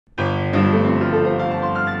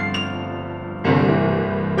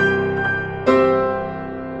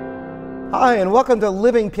Hi, and welcome to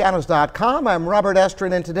livingpianos.com. I'm Robert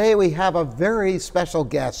Estrin, and today we have a very special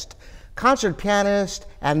guest, concert pianist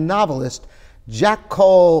and novelist, Jack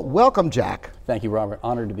Kohl. Welcome, Jack. Thank you, Robert.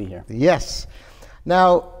 Honored to be here. Yes.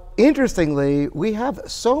 Now, interestingly, we have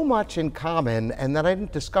so much in common, and that I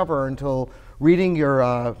didn't discover until reading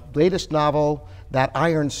your latest novel, That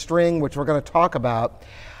Iron String, which we're going to talk about.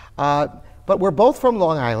 But we're both from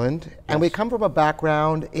Long Island, and we come from a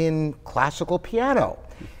background in classical piano.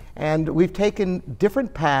 And we've taken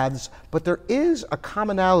different paths, but there is a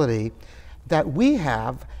commonality that we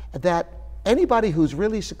have that anybody who's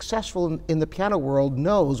really successful in the piano world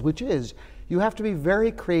knows, which is you have to be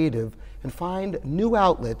very creative and find new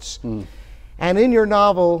outlets. And in your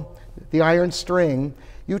novel, The Iron String,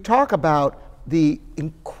 you talk about the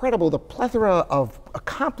plethora of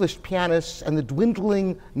accomplished pianists and the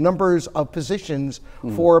dwindling numbers of positions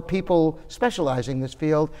for people specializing in this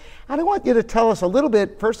field. And I want you to tell us a little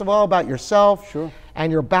bit, first of all, about yourself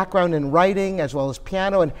and your background in writing as well as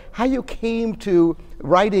piano, and how you came to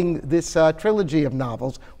writing this trilogy of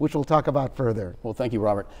novels, which we'll talk about further. Well, thank you,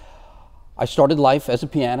 Robert. I started life as a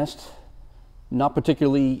pianist, not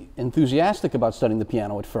particularly enthusiastic about studying the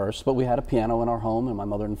piano at first, but we had a piano in our home, and my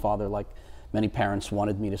mother and father, like many parents,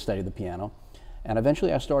 wanted me to study the piano. And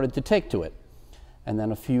eventually I started to take to it. And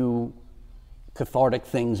then a few cathartic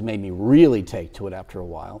things made me really take to it after a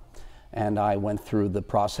while. And I went through the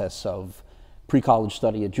process of pre-college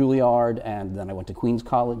study at Juilliard, and then I went to Queens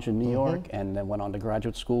College in New York, and then went on to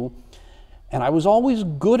graduate school. And I was always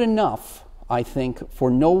good enough, I think,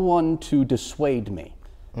 for no one to dissuade me.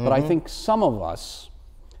 But I think some of us,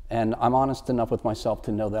 and I'm honest enough with myself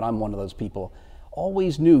to know that I'm one of those people,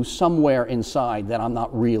 always knew somewhere inside that I'm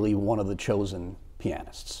not really one of the chosen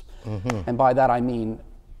pianists. And by that I mean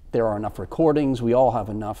there are enough recordings, we all have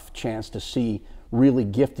enough chance to see really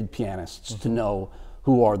gifted pianists to know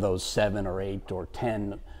who are those 7 or 8 or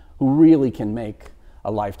 10 who really can make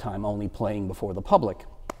a lifetime only playing before the public.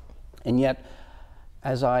 And yet,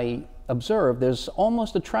 as I observe, there's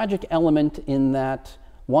almost a tragic element in that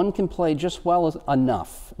one can play just well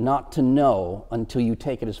enough not to know until you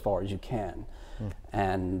take it as far as you can.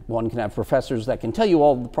 And one can have professors that can tell you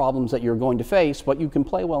all the problems that you're going to face, but you can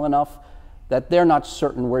play well enough that they're not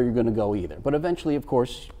certain where you're going to go either. But eventually, of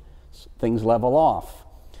course, things level off.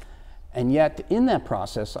 And yet, in that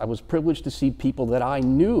process, I was privileged to see people that I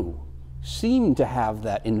knew seemed to have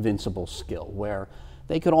that invincible skill, where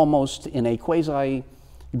they could almost, in a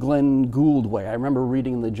quasi-Glenn Gould way. I remember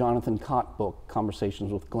reading the Jonathan Cott book,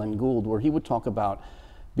 Conversations with Glenn Gould, where he would talk about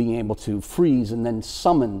being able to freeze and then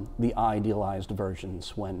summon the idealized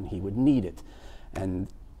versions when he would need it. And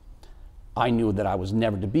I knew that I was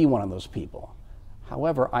never to be one of those people.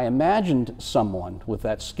 However, I imagined someone with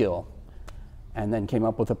that skill and then came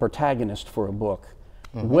up with a protagonist for a book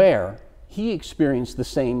where he experienced the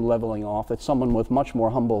same leveling off that someone with much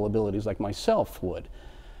more humble abilities like myself would.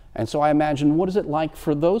 And so I imagined, what is it like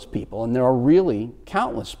for those people? And there are really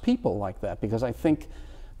countless people like that, because I think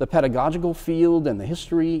the pedagogical field and the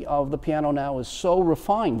history of the piano now is so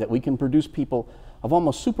refined that we can produce people of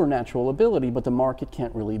almost supernatural ability, but the market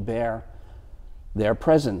can't really bear their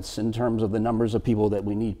presence in terms of the numbers of people that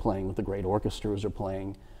we need playing with the great orchestras or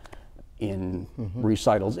playing in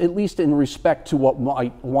recitals, at least in respect to what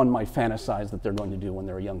one might fantasize that they're going to do when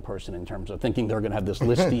they're a young person, in terms of thinking they're going to have this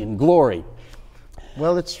Lisztian glory.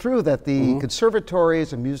 Well, it's true that the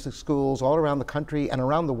conservatories and music schools all around the country and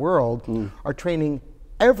around the world are training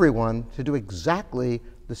everyone to do exactly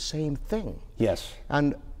the same thing. Yes.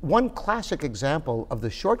 And one classic example of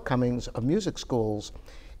the shortcomings of music schools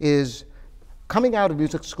is coming out of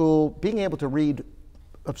music school, being able to read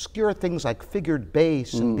obscure things like figured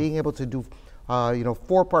bass and being able to do,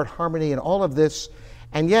 four-part harmony and all of this,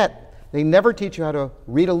 and yet they never teach you how to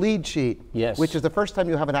read a lead sheet, which is the first time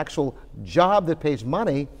you have an actual job that pays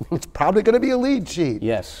money. It's probably going to be a lead sheet.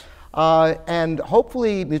 Yes. And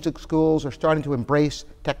hopefully music schools are starting to embrace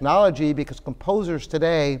technology, because composers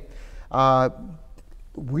today,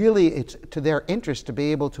 really it's to their interest to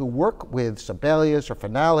be able to work with Sibelius or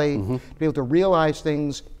Finale, to be able to realize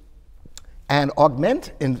things and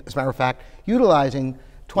augment, as a matter of fact, utilizing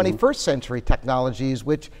 21st century technologies,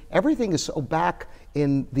 which everything is so back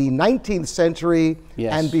in the 19th century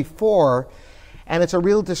and before. And it's a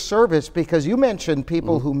real disservice, because you mentioned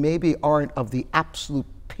people who maybe aren't of the absolute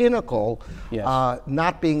pinnacle,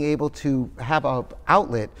 not being able to have an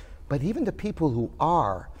outlet, but even the people who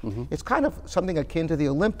are, it's kind of something akin to the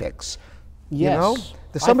Olympics. You know,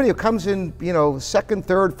 there's somebody who comes in, second,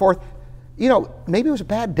 third, fourth, maybe it was a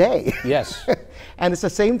bad day. Yes. And it's the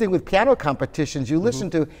same thing with piano competitions. You listen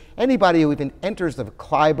to anybody who even enters the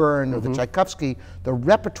Clyburn or the Tchaikovsky, the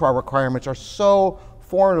repertoire requirements are so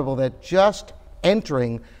formidable that just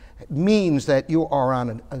entering means that you are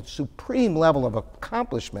on a supreme level of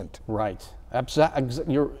accomplishment. Right.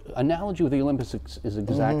 Your analogy with the Olympics is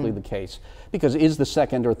exactly the case, because is the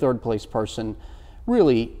second or third place person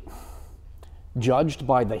really judged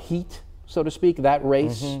by the heat, so to speak, that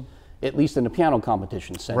race, at least in a piano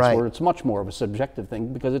competition sense, where it's much more of a subjective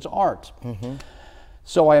thing because it's art.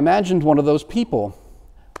 So I imagined one of those people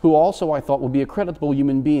who also I thought would be a creditable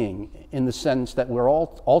human being, in the sense that we're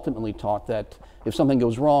all ultimately taught that if something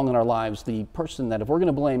goes wrong in our lives, the person that, if we're going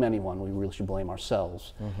to blame anyone, we really should blame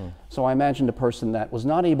ourselves. So I imagined a person that was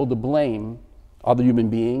not able to blame other human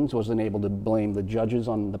beings, wasn't able to blame the judges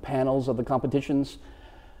on the panels of the competitions,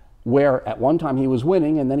 where at one time he was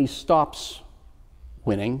winning and then he stops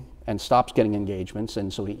winning and stops getting engagements,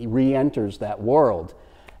 and so he re-enters that world.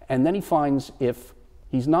 And then he finds if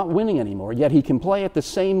he's not winning anymore, yet he can play at the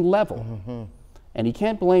same level. And he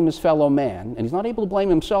can't blame his fellow man, and he's not able to blame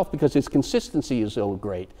himself because his consistency is so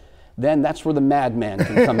great. Then that's where the madman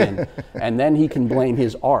can come in, and then he can blame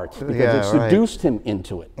his art because it seduced him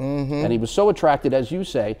into it. And he was so attracted, as you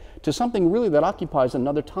say, to something really that occupies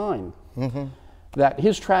another time. That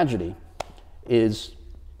his tragedy is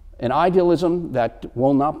an idealism that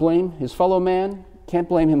will not blame his fellow man, can't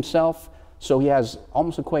blame himself, so he has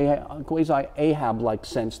almost a quasi-Ahab-like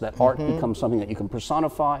sense that art becomes something that you can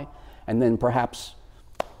personify and then perhaps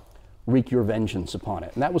wreak your vengeance upon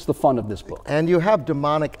it. And that was the fun of this book. And you have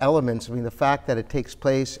demonic elements. I mean, the fact that it takes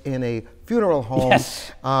place in a funeral home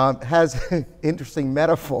has an interesting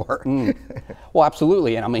metaphor. Well,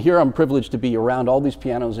 absolutely. And I mean, here I'm privileged to be around all these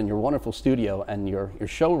pianos in your wonderful studio and your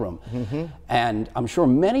showroom. And I'm sure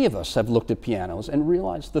many of us have looked at pianos and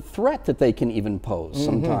realized the threat that they can even pose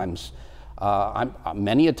sometimes.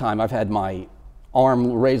 Many a time I've had my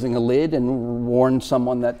arm raising a lid and warned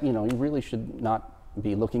someone that, you know, you really should not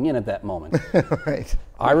be looking in at that moment.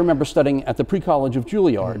 I remember studying at the pre-college of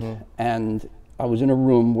Juilliard, and I was in a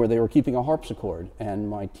room where they were keeping a harpsichord, and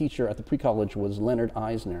my teacher at the pre-college was Leonard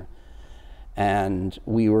Eisner. And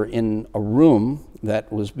we were in a room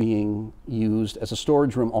that was being used as a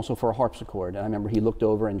storage room also for a harpsichord. And I remember he looked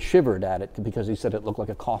over and shivered at it because he said it looked like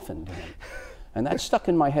a coffin to him. And that stuck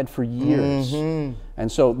in my head for years. And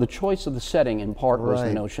so the choice of the setting in part was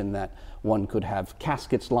the notion that one could have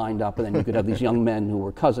caskets lined up, and then you could have these young men who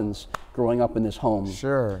were cousins growing up in this home.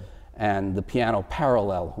 And the piano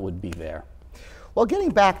parallel would be there. Well,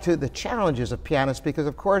 getting back to the challenges of pianists, because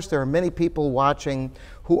of course there are many people watching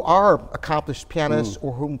who are accomplished pianists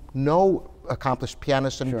or who know accomplished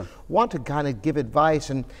pianists and want to kind of give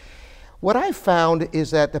advice. And what I found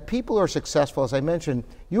is that the people who are successful, as I mentioned,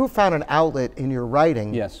 you have found an outlet in your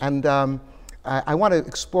writing. And I want to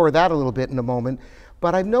explore that a little bit in a moment.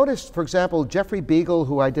 But I've noticed, for example, Jeffrey Beagle,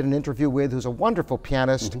 who I did an interview with, who's a wonderful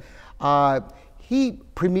pianist, he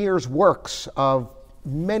premieres works of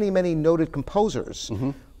many, many noted composers.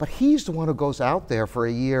 But he's the one who goes out there for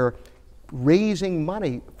a year raising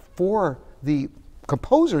money for the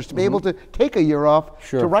composers to be able to take a year off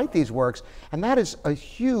to write these works. And that is a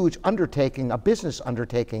huge undertaking, a business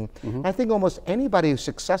undertaking. I think almost anybody who's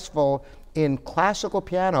successful in classical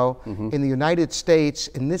piano in the United States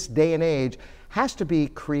in this day and age has to be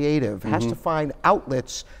creative, has to find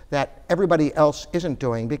outlets that everybody else isn't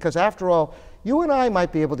doing. Because after all, you and I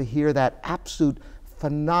might be able to hear that absolute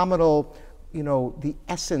phenomenal, you know, the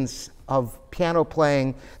essence of piano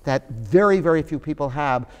playing that very, very few people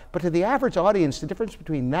have. But to the average audience, the difference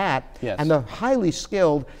between that and the highly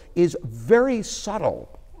skilled is very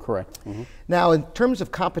subtle. Now, in terms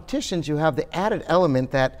of competitions, you have the added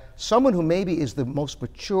element that someone who maybe is the most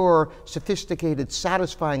mature, sophisticated,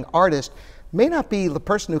 satisfying artist may not be the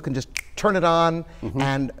person who can just turn it on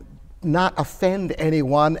and not offend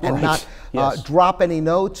anyone and not drop any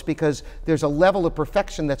notes, because there's a level of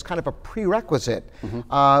perfection that's kind of a prerequisite.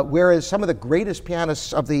 Whereas some of the greatest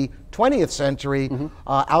pianists of the 20th century,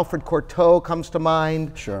 Alfred Cortot comes to mind,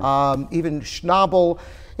 even Schnabel,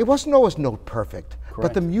 it wasn't always note perfect.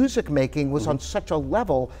 But the music making was on such a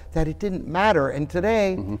level that it didn't matter. And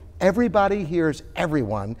today, everybody hears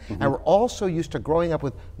everyone. And we're also used to growing up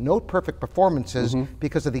with note perfect performances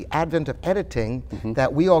because of the advent of editing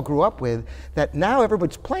that we all grew up with, that now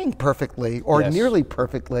everyone's playing perfectly or nearly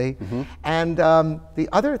perfectly. And the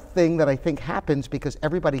other thing that I think happens, because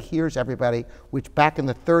everybody hears everybody, which back in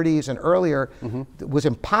the 30s and earlier was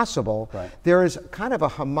impossible, there is kind of a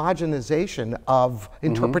homogenization of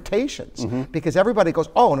interpretations, because everybody goes,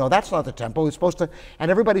 oh no, that's not the tempo, it's supposed to,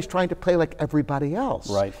 and everybody's trying to play like everybody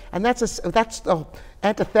else. and that's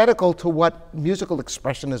antithetical to what musical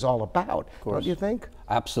expression is all about, don't you think?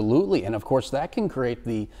 Absolutely, and of course that can create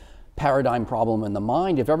the paradigm problem in the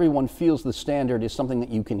mind. If everyone feels the standard is something that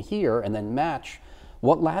you can hear and then match,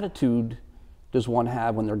 what latitude does one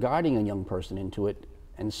have when they're guiding a young person into it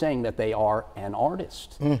and saying that they are an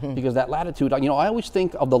artist? Because that latitude, you know, I always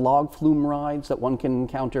think of the log flume rides that one can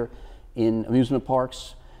encounter in amusement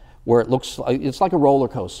parks, where it looks like, it's like a roller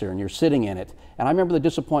coaster and you're sitting in it. And I remember the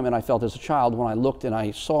disappointment I felt as a child when I looked and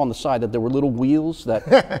I saw on the side that there were little wheels that,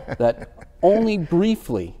 that only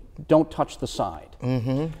briefly don't touch the side.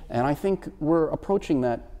 And I think we're approaching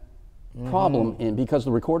that problem because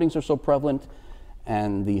the recordings are so prevalent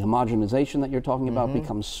and the homogenization that you're talking about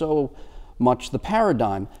becomes so much the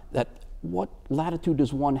paradigm that what latitude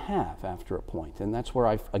does one have after a point? And that's where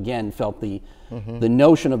I, again, felt the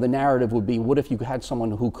notion of the narrative would be, what if you had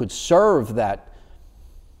someone who could serve that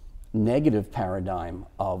negative paradigm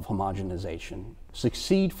of homogenization,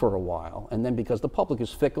 succeed for a while, and then because the public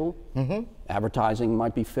is fickle, advertising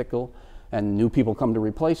might be fickle, and new people come to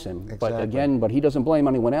replace him. But again, but he doesn't blame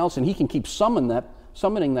anyone else, and he can keep summoning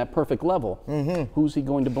that perfect level. Who's he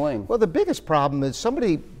going to blame? Well, the biggest problem is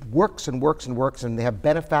somebody works and works and works, and they have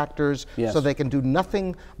benefactors, so they can do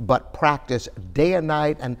nothing but practice day and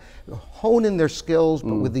night and hone in their skills,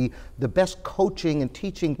 but with the best coaching and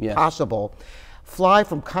teaching possible. Fly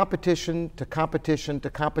from competition to competition to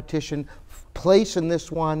competition, place in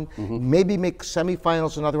this one, maybe make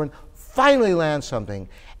semifinals in another one, finally land something,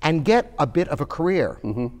 and get a bit of a career.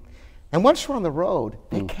 And once you're on the road,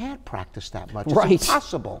 they can't practice that much. It's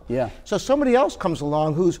impossible. So somebody else comes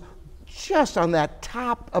along who's just on that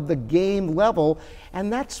top of the game level,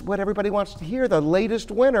 and that's what everybody wants to hear, the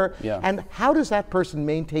latest winner. And how does that person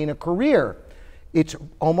maintain a career? It's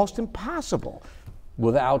almost impossible.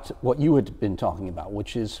 Without what you had been talking about,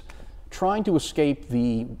 which is trying to escape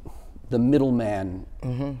the middleman,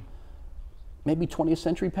 maybe 20th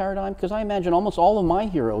century paradigm, because I imagine almost all of my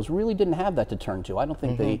heroes really didn't have that to turn to. I don't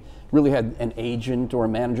think they really had an agent or a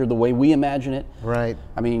manager the way we imagine it. Right.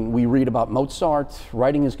 I mean, we read about Mozart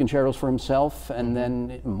writing his concertos for himself and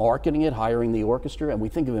then marketing it, hiring the orchestra, and we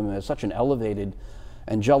think of him as such an elevated,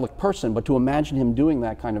 angelic person, but to imagine him doing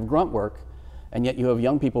that kind of grunt work, and yet you have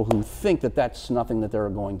young people who think that that's nothing that they're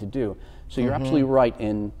going to do. So you're absolutely right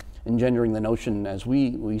in engendering the notion as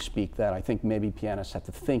we speak that I think maybe pianists have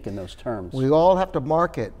to think in those terms. We all have to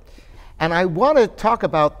market. And I want to talk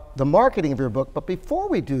about the marketing of your book, but before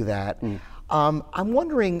we do that, I'm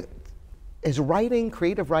wondering, has writing,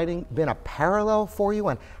 creative writing, been a parallel for you?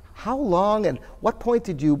 And how long and what point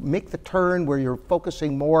did you make the turn where you're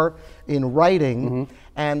focusing more in writing?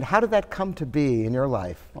 And how did that come to be in your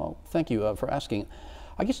life? Well, thank you for asking.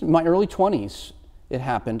 I guess in my early 20s, it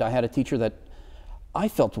happened. I had a teacher that I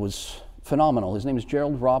felt was phenomenal. His name is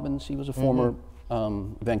Gerald Robbins. He was a former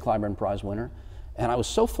Van Cliburn Prize winner. And I was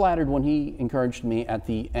so flattered when he encouraged me at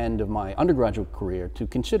the end of my undergraduate career to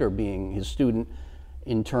consider being his student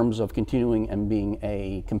in terms of continuing and being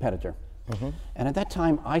a competitor. And at that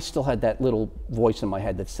time, I still had that little voice in my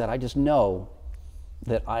head that said, I just know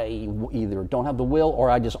that I either don't have the will or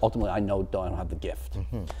I just ultimately, I know don't have the gift.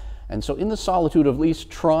 And so in the solitude of at least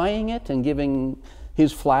trying it and giving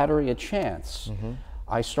his flattery a chance,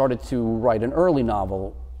 I started to write an early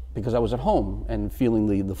novel because I was at home and feeling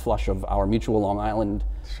the flush of our mutual Long Island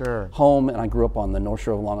home. And I grew up on the North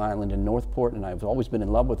Shore of Long Island in Northport, and I've always been in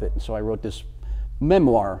love with it. And so I wrote this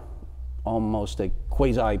memoir, almost a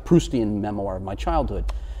quasi-Proustian memoir of my childhood.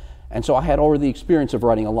 And so I had already the experience of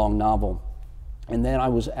writing a long novel. And then I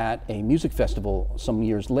was at a music festival some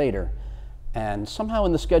years later, and somehow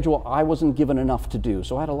in the schedule I wasn't given enough to do,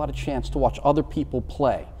 so I had a lot of chance to watch other people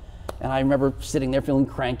play. And I remember sitting there feeling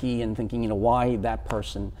cranky and thinking, you know, why that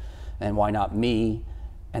person and why not me?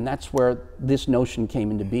 And that's where this notion came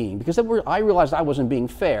into being, because I realized I wasn't being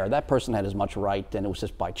fair. That person had as much right, and it was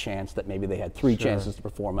just by chance that maybe they had 3 chances to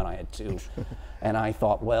perform and I had 2. And I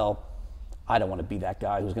thought, well, I don't want to be that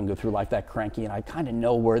guy who's going to go through life that cranky, and I kind of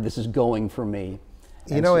know where this is going for me.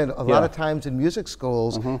 You know, and a lot of times in music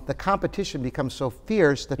schools, the competition becomes so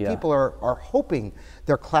fierce that people are hoping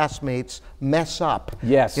their classmates mess up,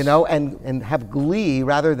 you know, and have glee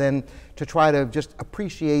rather than to try to just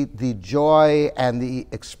appreciate the joy and the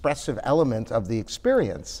expressive element of the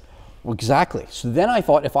experience. Well, exactly. So then I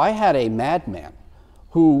thought, if I had a madman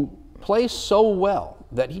who plays so well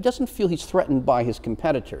that he doesn't feel he's threatened by his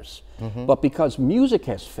competitors, but because music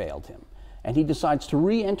has failed him, and he decides to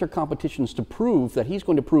re-enter competitions to prove that he's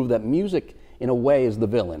going to prove that music, in a way, is the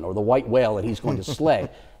villain or the white whale that he's going to slay.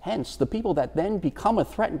 Hence, the people that then become a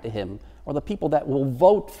threat to him are the people that will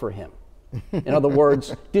vote for him. In other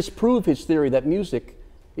words, disprove his theory that music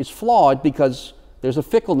is flawed because there's a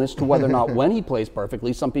fickleness to whether or not when he plays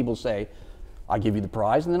perfectly. Some people say, I give you the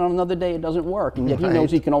prize, and then on another day it doesn't work, and yet he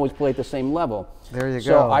knows he can always play at the same level. There you go.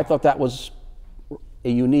 So I thought that was a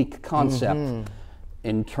unique concept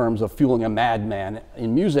in terms of fueling a madman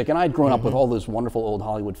in music. And I'd grown up with all those wonderful old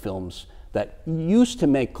Hollywood films that used to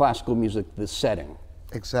make classical music the setting.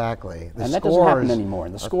 Exactly. And that doesn't happen anymore.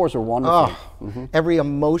 And the scores are wonderful. Every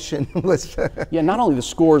emotion was... Yeah, not only the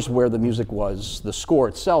scores where the music was the score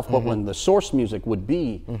itself, but when the source music would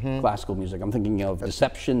be classical music. I'm thinking of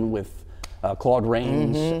Deception with Claude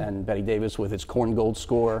Rains and Betty Davis with its Corn Gold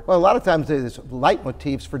score. Well, a lot of times there's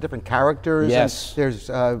leitmotifs for different characters. Yes. And there's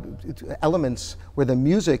elements where the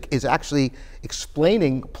music is actually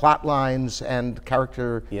explaining plot lines and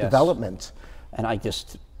character development. And I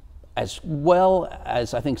just, as well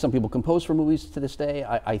as I think some people compose for movies to this day,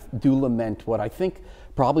 I do lament what I think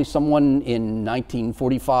probably someone in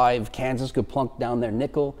 1945 Kansas could plunk down their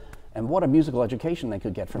nickel, and what a musical education they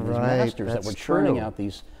could get from these masters that were churning out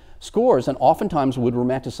these scores, and oftentimes would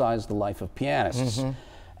romanticize the life of pianists.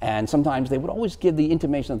 And sometimes they would always give the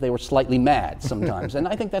intimation that they were slightly mad sometimes. And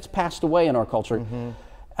I think that's passed away in our culture.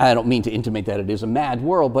 I don't mean to intimate that it is a mad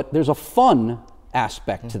world, but there's a fun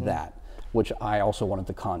aspect to that, which I also wanted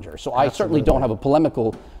to conjure. So I certainly don't have a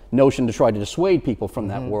polemical notion to try to dissuade people from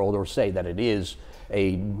that world or say that it is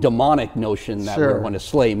a demonic notion that we're going to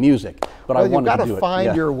slay music. But I wanted to do it. You've got to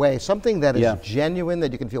find your way, something that is genuine,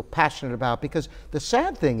 that you can feel passionate about, because the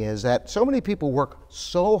sad thing is that so many people work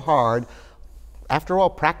so hard. After all,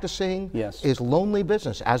 practicing is lonely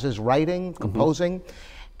business, as is writing, composing.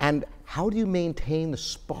 And how do you maintain the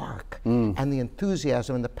spark and the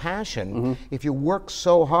enthusiasm and the passion if you work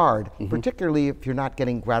so hard, particularly if you're not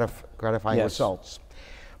getting gratifying results?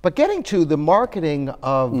 But getting to the marketing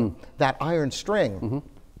of that iron string,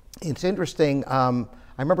 it's interesting. I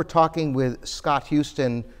remember talking with Scott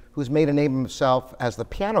Houston, who's made a name of himself as the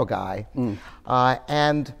piano guy,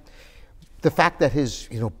 and the fact that his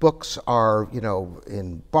books are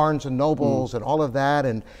in Barnes and Nobles and all of that,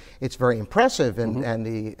 and it's very impressive. And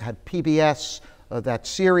he had PBS, that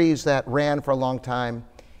series that ran for a long time.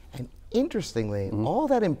 And interestingly, all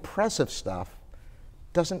that impressive stuff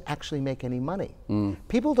doesn't actually make any money.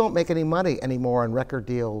 People don't make any money anymore on record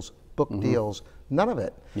deals, book deals, none of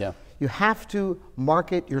it. You have to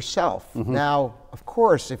market yourself. Now, of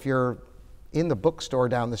course, if you're in the bookstore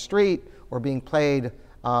down the street or being played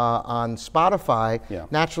on Spotify,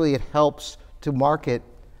 naturally it helps to market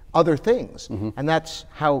other things. And that's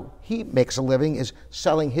how he makes a living, is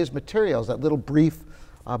selling his materials, that little brief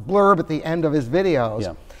blurb at the end of his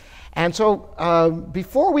videos. And so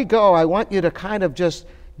before we go, I want you to kind of just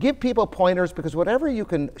give people pointers, because whatever you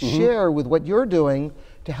can share with what you're doing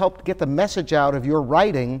to help get the message out of your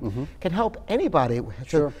writing can help anybody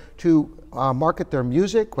to market their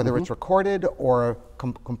music, whether it's recorded or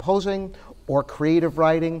composing or creative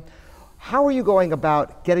writing. How are you going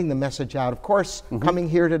about getting the message out? Of course, coming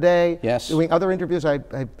here today, doing other interviews.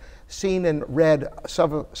 I've seen and read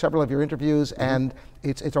several of your interviews, and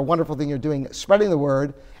it's a wonderful thing you're doing, spreading the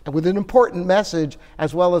word, and with an important message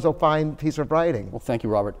as well as a fine piece of writing. Well, thank you,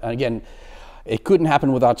 Robert. And again, it couldn't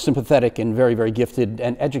happen without sympathetic and very, very gifted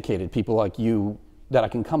and educated people like you that I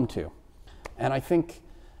can come to. And I think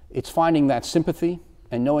it's finding that sympathy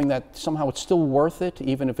and knowing that somehow it's still worth it,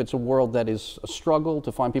 even if it's a world that is a struggle,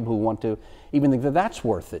 to find people who want to even think that that's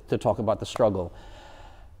worth it, to talk about the struggle.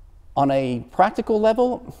 On a practical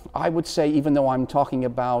level, I would say, even though I'm talking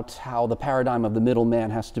about how the paradigm of the middleman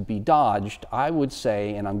has to be dodged, I would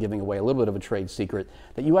say, and I'm giving away a little bit of a trade secret,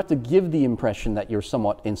 that you have to give the impression that you're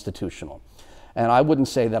somewhat institutional. And I wouldn't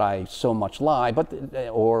say that I so much lie, but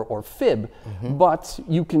or fib, but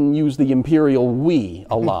you can use the imperial we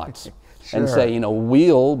a lot and say,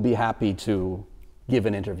 we'll be happy to give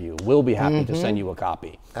an interview. We'll be happy to send you a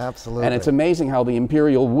copy. Absolutely. And it's amazing how the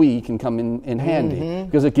imperial we can come in handy,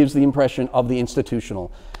 because it gives the impression of the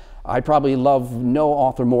institutional. I probably love no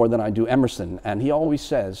author more than I do Emerson, and he always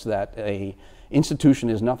says that a institution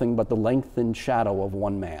is nothing but the lengthened shadow of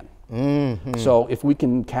one man. So if we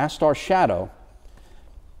can cast our shadow,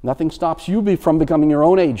 nothing stops you from becoming your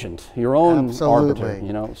own agent, your own arbiter.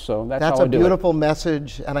 So that's how I do it. That's a beautiful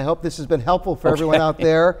message, and I hope this has been helpful for everyone out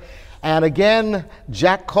there. And again,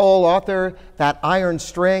 Jack Kohl, author, That Iron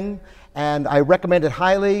String, and I recommend it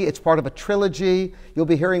highly. It's part of a trilogy. You'll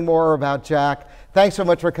be hearing more about Jack. Thanks so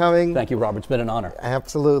much for coming. Thank you, Robert. It's been an honor.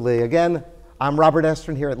 Absolutely. Again, I'm Robert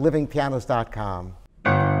Estrin here at livingpianos.com.